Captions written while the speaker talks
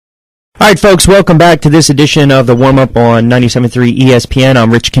All right, folks, welcome back to this edition of the warm-up on 97.3 ESPN.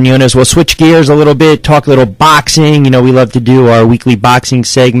 I'm Rich Quiñones. We'll switch gears a little bit, talk a little boxing. You know, we love to do our weekly boxing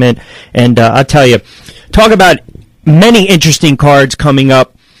segment. And I'll tell you, talk about many interesting cards coming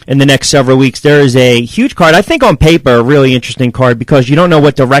up in the next several weeks. There is a huge card, I think on paper, a really interesting card because you don't know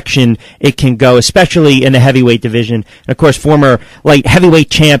what direction it can go, especially in the heavyweight division. And, of course, former light heavyweight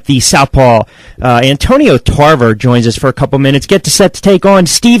champ, the southpaw, Antonio Tarver, joins us for a couple minutes. Get set to take on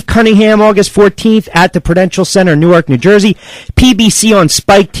Steve Cunningham August 14th at the Prudential Center in Newark, New Jersey. PBC on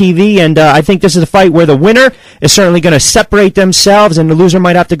Spike TV, and I think this is a fight where the winner is certainly going to separate themselves, and the loser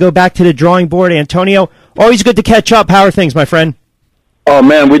might have to go back to the drawing board. Antonio, always good to catch up. How are things, my friend? Oh,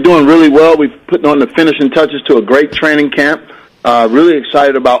 man, we're doing really well. We've put on the finishing touches to a great training camp. Really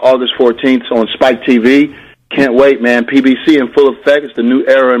excited about August 14th on Spike TV. Can't wait, man. PBC in full effect. It's the new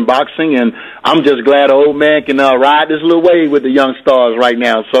era in boxing, and I'm just glad an old man can ride this little wave with the young stars right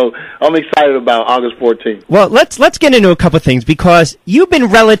now. So I'm excited about August 14th. Well, let's get into a couple of things because you've been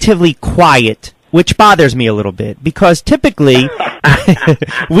relatively quiet, which bothers me a little bit because typically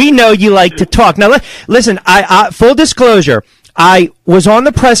we know you like to talk. Now, listen, I full disclosure, I was on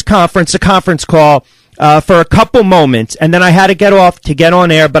the press conference, the conference call, for a couple moments, and then I had to get off to get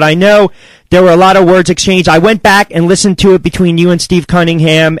on air, but I know there were a lot of words exchanged. I went back and listened to it between you and Steve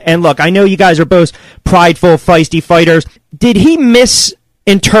Cunningham, and look, I know you guys are both prideful, feisty fighters. Did he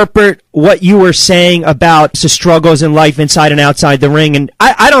misinterpret what you were saying about the struggles in life inside and outside the ring? And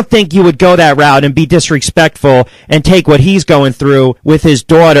I don't think you would go that route and be disrespectful and take what he's going through with his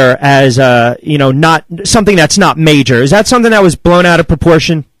daughter as, not something that's not major. Is that something that was blown out of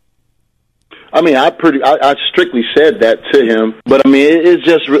proportion? I mean, I strictly said that to him, but I mean,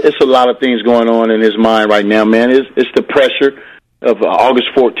 it's a lot of things going on in his mind right now, man. It's the pressure of August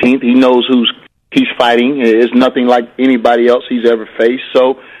 14th. He knows he's fighting. It's nothing like anybody else he's ever faced.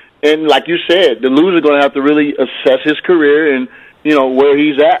 So, and like you said, the loser's going to have to really assess his career and, where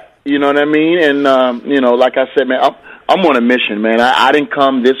he's at. You know what I mean? And, like I said, man, I'm on a mission, man. I didn't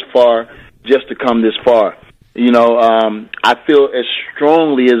come this far just to come this far. I feel as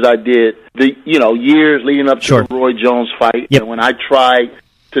strongly as I did the years leading up to the Roy Jones fight. Yep. And when I tried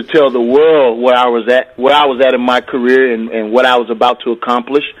to tell the world where I was at in my career and what I was about to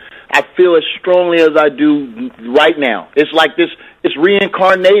accomplish, I feel as strongly as I do right now. It's like this. It's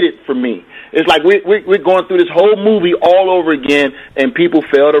reincarnated for me. It's like we're going through this whole movie all over again, and people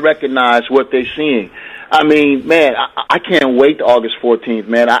fail to recognize what they're seeing. I mean, man, I can't wait to August 14th,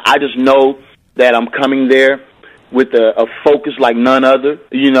 man. I just know that I'm coming there with a focus like none other.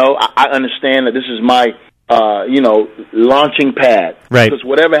 I understand that this is my, launching pad. Right. Because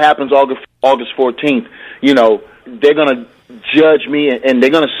whatever happens August 14th, they're going to judge me and they're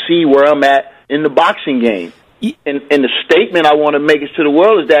going to see where I'm at in the boxing game. And the statement I want to make is to the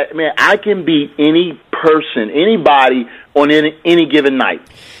world is that, man, I can beat any person, anybody on any given night.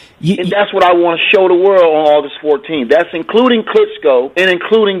 And that's what I want to show the world on August 14th. That's including Klitschko and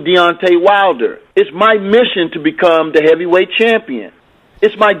including Deontay Wilder. It's my mission to become the heavyweight champion.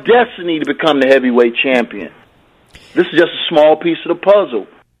 It's my destiny to become the heavyweight champion. This is just a small piece of the puzzle.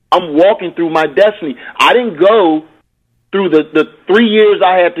 I'm walking through my destiny. I didn't go through the 3 years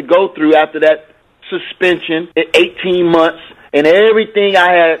I had to go through after that suspension, 18 months, and everything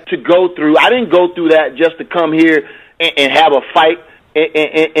I had to go through. I didn't go through that just to come here and have a fight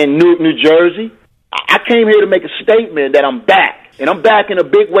in Newark, New Jersey. I came here to make a statement that I'm back, and I'm back in a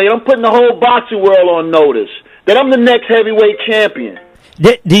big way. I'm putting the whole boxing world on notice that I'm the next heavyweight champion.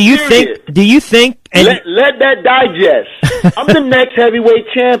 Do you think? And let that digest. I'm the next heavyweight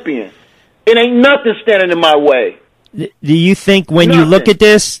champion. It ain't nothing standing in my way. Do you think when you look at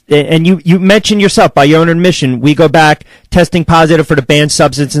this, and you mentioned yourself by your own admission, we go back testing positive for the banned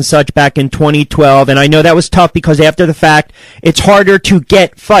substance and such back in 2012, and I know that was tough because after the fact, it's harder to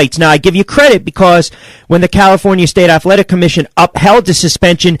get fights. Now, I give you credit because when the California State Athletic Commission upheld the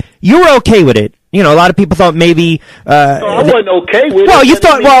suspension, you were okay with it. A lot of people thought maybe... no, I wasn't okay with it. Well, you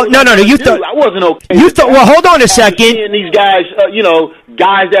thought... Well, no, you thought... I wasn't okay You thought... Well, hold on a second. Seeing these guys,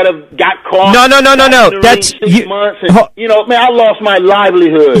 guys that have got caught... No. That's... 6 months and, man, I lost my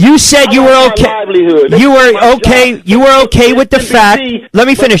livelihood. You said you were okay... You were okay... You were okay with the fact... Let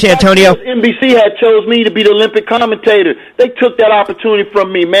me finish, Antonio. NBC had chose me to be the Olympic commentator. They took that opportunity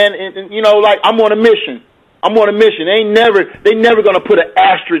from me, man. And I'm on a mission. I'm on a mission. They never going to put an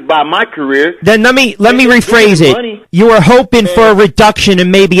asterisk by my career. Then let me rephrase it. Money. You were hoping for a reduction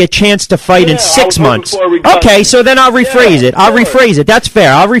and maybe a chance to fight in 6 months. Okay, so then I'll rephrase it. I'll rephrase it. That's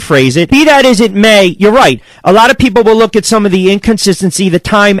fair. I'll rephrase it. Be that as it may, you're right. A lot of people will look at some of the inconsistency, the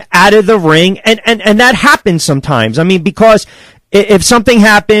time out of the ring, and that happens sometimes. I mean, because if something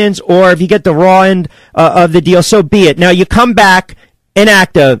happens or if you get the raw end of the deal, so be it. Now, you come back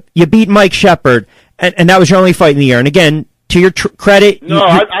inactive, you beat Mike Shepard, and that was your only fight in the year. And again, to your credit,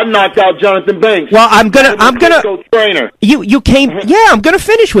 I knocked out Jonathan Banks. Well, I'm gonna. You came. Yeah, I'm gonna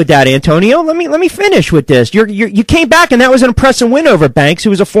finish with that, Antonio. Let me finish with this. You came back, and that was an impressive win over Banks, who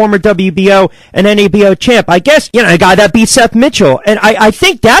was a former WBO and NABO champ. I guess a guy that beat Seth Mitchell, and I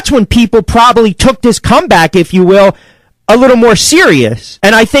think that's when people probably took this comeback, if you will, a little more serious.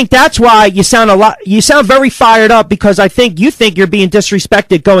 And I think that's why you sound very fired up, because I think you think you're being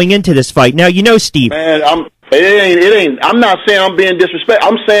disrespected going into this fight. Now, Steve. Man, It ain't. I'm not saying I'm being disrespectful.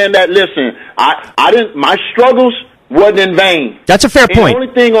 I'm saying that, listen, my struggles wasn't in vain. That's a fair point. The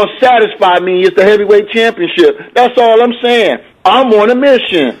only thing gonna satisfy me is the heavyweight championship. That's all I'm saying. I'm on a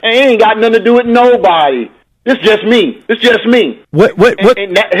mission. It ain't got nothing to do with nobody. It's just me. What?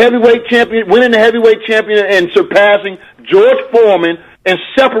 And that heavyweight champion, winning the heavyweight champion and surpassing George Foreman and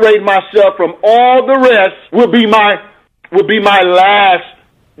separating myself from all the rest would be my last.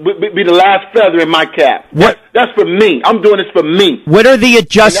 Be the last feather in my cap. That's for me. I'm doing this for me. What are the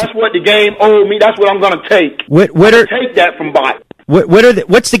adjustments? That's what the game owed me. That's what I'm going to take. Take that from Bot.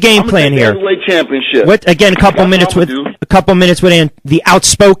 What's the game plan here? Heavyweight championship. Again, a couple minutes with the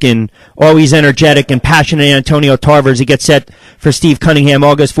outspoken, always energetic and passionate Antonio Tarver as he gets set for Steve Cunningham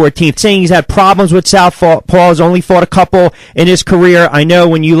August 14th, saying he's had problems with southpaws, only fought a couple in his career. I know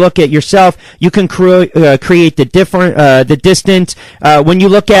when you look at yourself, you can create the distance. When you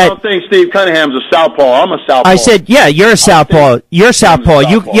look at, I don't think Steve Cunningham's a southpaw. I'm a southpaw. I said, yeah, you're a southpaw. You're a southpaw.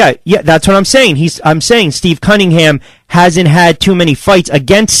 Yeah, that's what I'm saying. I'm saying Steve Cunningham hasn't had too many fights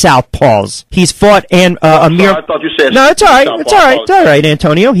against southpaws. He's fought Amir. I thought you said. No, it's all right. It's all right,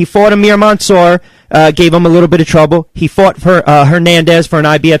 Antonio. He fought Amir Mansour, gave him a little bit of trouble. He fought for Hernandez for an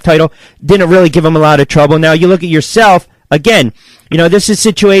IBF title, didn't really give him a lot of trouble. Now you look at yourself again. This is a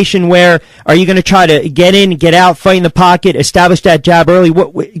situation where are you going to try to get in, get out, fight in the pocket, establish that jab early?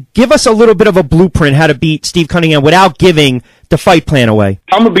 Give us a little bit of a blueprint how to beat Steve Cunningham without giving the fight plan away.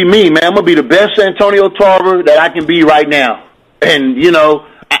 I'm going to be me, man. I'm going to be the best Antonio Tarver that I can be right now. And,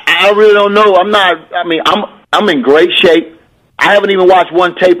 I really don't know. I'm in great shape. I haven't even watched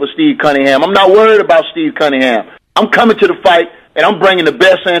one tape of Steve Cunningham. I'm not worried about Steve Cunningham. I'm coming to the fight, and I'm bringing the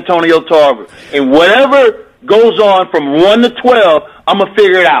best Antonio Tarver. And whatever goes on from 1 to 12, I'm going to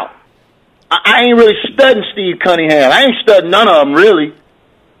figure it out. I ain't really studying Steve Cunningham. I ain't studying none of them, really.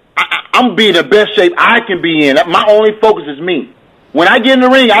 I'm being the best shape I can be in. My only focus is me. When I get in the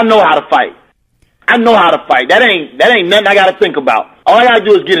ring, I know how to fight. That ain't nothing I got to think about. All I got to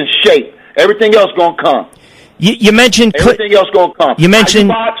do is get in shape. Everything else going to come. You mentioned everything else going to come. You mentioned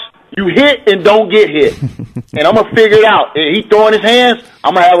box, you hit and don't get hit. And I'm going to figure it out. If he throwing his hands,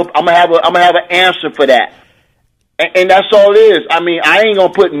 I'm going to have an answer for that. And that's all it is. I ain't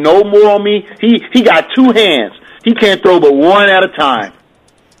going to put no more on me. He got two hands. He can't throw but one at a time.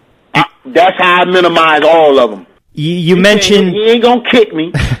 That's how I minimize all of them. You mentioned he ain't going to kick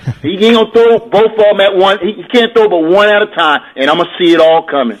me. He ain't going to throw both of them at one. He can't throw but one at a time. And I'm going to see it all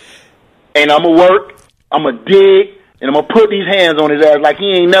coming. And I'm going to work. I'm going to dig. And I'm going to put these hands on his ass like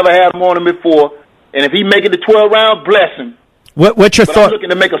he ain't never had them on him before. And if he make it to 12 rounds, bless him. What's your thought? I'm looking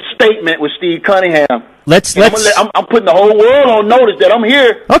to make a statement with Steve Cunningham. I'm putting the whole world on notice that I'm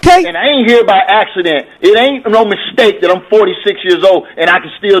here. Okay. And I ain't here by accident. It ain't no mistake that I'm 46 years old and I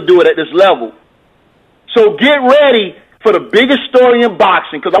can still do it at this level. So get ready for the biggest story in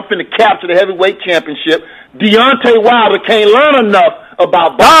boxing, because I'm finna capture the heavyweight championship. Deontay Wilder can't learn enough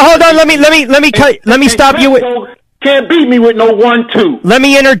about boxing. Hold on. Let me stop you with. Can't beat me with no 1-2. Let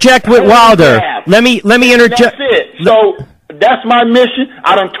me interject with Wilder. Let me interject. That's it. So that's my mission.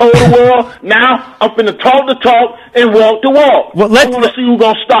 I done told the world. Now I'm finna talk the talk and walk the walk. Well, I want to see who's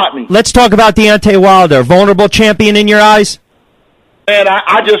gonna stop me. Let's talk about Deontay Wilder. Vulnerable champion in your eyes? And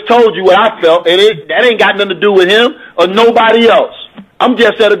I just told you what I felt, and that ain't got nothing to do with him or nobody else. I'm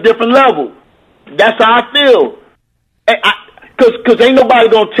just at a different level. That's how I feel. Because ain't nobody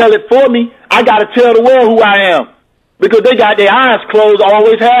going to tell it for me. I got to tell the world who I am. Because they got their eyes closed,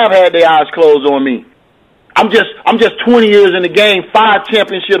 always have had their eyes closed on me. I'm just 20 years in the game, 5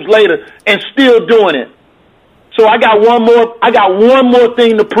 championships later, and still doing it. So I got one more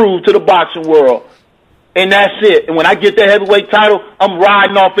thing to prove to the boxing world. And that's it. And when I get that heavyweight title, I'm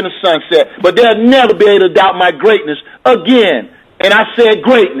riding off in the sunset. But they'll never be able to doubt my greatness again. And I said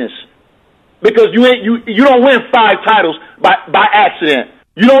greatness. Because you don't win 5 titles by accident.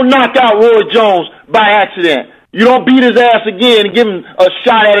 You don't knock out Roy Jones by accident. You don't beat his ass again and give him a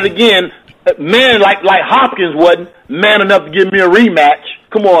shot at it again. Man, like Hopkins wasn't man enough to give me a rematch.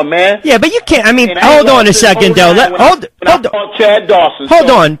 Come on, man. Yeah, but you can't. I mean, hold on a second, though. Hold on. Chad Dawson. Hold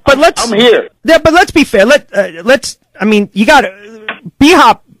on, but I'm here. Yeah, but let's be fair. Let's. I mean, you got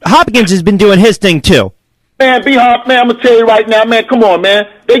Hopkins has been doing his thing too. Man, B-Hop, man, I'm gonna tell you right now, man. Come on, man.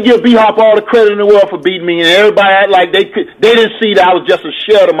 They give B-Hop all the credit in the world for beating me, and everybody act like they didn't see that I was just a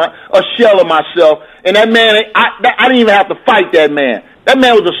shell of myself. And that man, I didn't even have to fight that man. That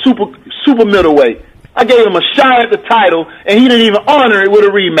man was a super middleweight. I gave him a shot at the title, and he didn't even honor it with a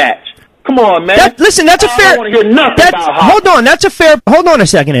rematch. Come on, man. Listen, that's a fair. I don't want to hear nothing about Hop. Hold on, that's a fair. Hold on a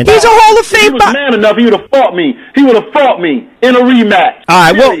second. He's a Hall of Fame. If he was man enough, he would have fought me. He would have fought me in a rematch.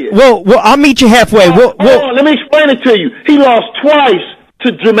 All right, well, I'll meet you halfway. Hold on, let me explain it to you. He lost twice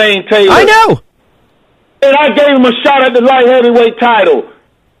to Jermaine Taylor. I know. And I gave him a shot at the light heavyweight title.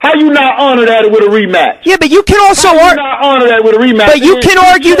 How you not honor that with a rematch? Yeah, but you can also not honor that with a rematch? But you can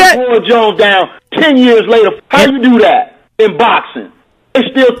argue that Roy Jones down 10 years later. How you do that in boxing? They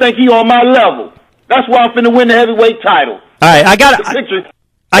still think he on my level. That's why I'm finna win the heavyweight title. All right, I got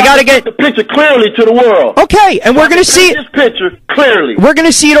to get the picture clearly to the world. Okay, and we're going to see this picture clearly. We're going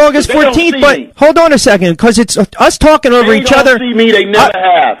to see it August 14th, but hold on a second, because it's us talking over each other. See me, they never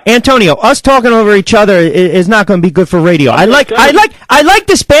have. Antonio, us talking over each other is not going to be good for radio. I like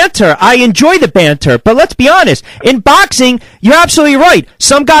this banter. I enjoy the banter, but let's be honest. In boxing, you're absolutely right.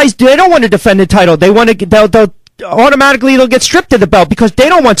 Some guys they don't want to defend the title. They'll automatically get stripped of the belt because they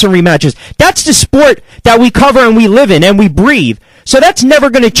don't want some rematches. That's the sport that we cover and we live in and we breathe. So that's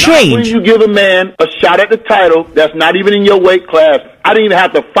never going to change. When you give a man a shot at the title that's not even in your weight class, I didn't even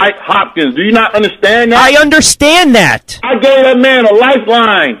have to fight Hopkins. Do you not understand that? I understand that. I gave that man a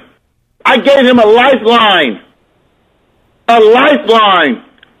lifeline. I gave him a lifeline. A lifeline.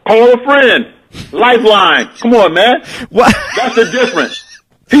 Call a friend. Lifeline. Come on, man. What? That's the difference.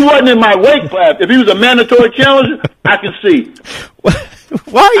 He wasn't in my weight class. If he was a mandatory challenger, I can see.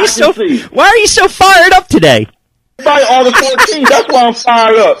 Why are you so fired up today? By August 14th, that's why I'm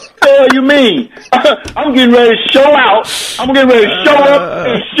fired up. What the hell you mean? I'm getting ready to show out. I'm getting ready to show up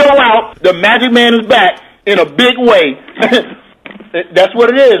and show out. The Magic Man is back in a big way. That's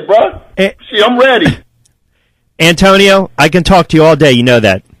what it is, bro. See, I'm ready. Antonio, I can talk to you all day. You know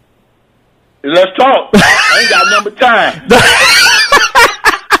that. Let's talk. I ain't got number time.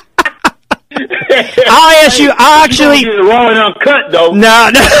 I'll actually get it raw and uncut though. No.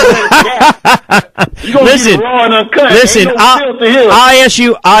 You gonna get it raw and uncut. Listen,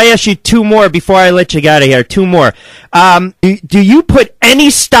 I'll ask you two more before I let you get out of here. Two more. Do you put any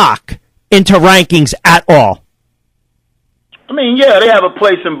stock into rankings at all? I mean, yeah, they have a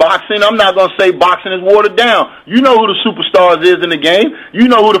place in boxing. I'm not gonna say boxing is watered down. You know who the superstars is in the game. You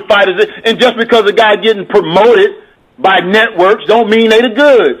know who the fighters is. And just because a guy getting promoted by networks don't mean they the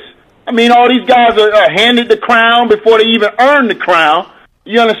goods. I mean, all these guys are handed the crown before they even earn the crown.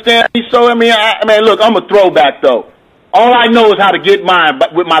 You understand? So, I mean, look, I'm a throwback, though. All I know is how to get mine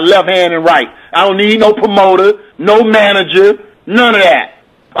with my left hand and right. I don't need no promoter, no manager, none of that.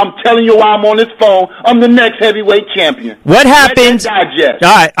 I'm telling you while I'm on this phone, I'm the next heavyweight champion. What happens? All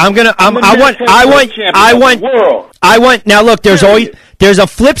right, I want, now look, there's a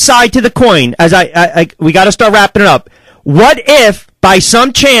flip side to the coin, we gotta start wrapping it up. What if, by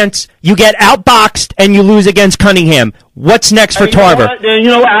some chance, you get outboxed and you lose against Cunningham? What's next for Tarver? Then you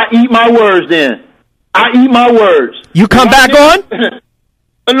know what? I eat my words then. I eat my words. You come back on?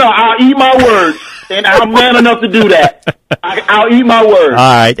 No, I'll eat my words, and I'm man enough to do that. I'll eat my words. All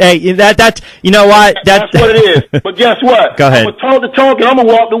right. Hey, that's you know what? That's what it is. But guess what? Go ahead. I'm going to talk the talk, and I'm going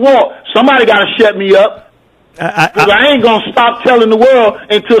to walk the walk. Somebody got to shut me up. I ain't going to stop telling the world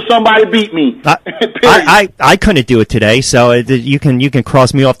until somebody beat me. I couldn't do it today, so you can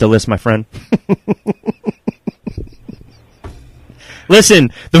cross me off the list, my friend.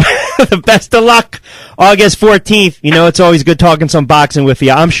 Listen, the best of luck August 14th. You know, it's always good talking some boxing with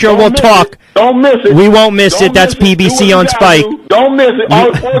you. I'm sure we'll talk. Don't miss it. We won't miss it. That's PBC on Spike. Don't miss it.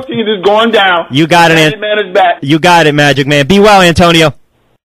 August 14th is going down. You got it, man. Man is back. You got it, Magic Man. Be well, Antonio.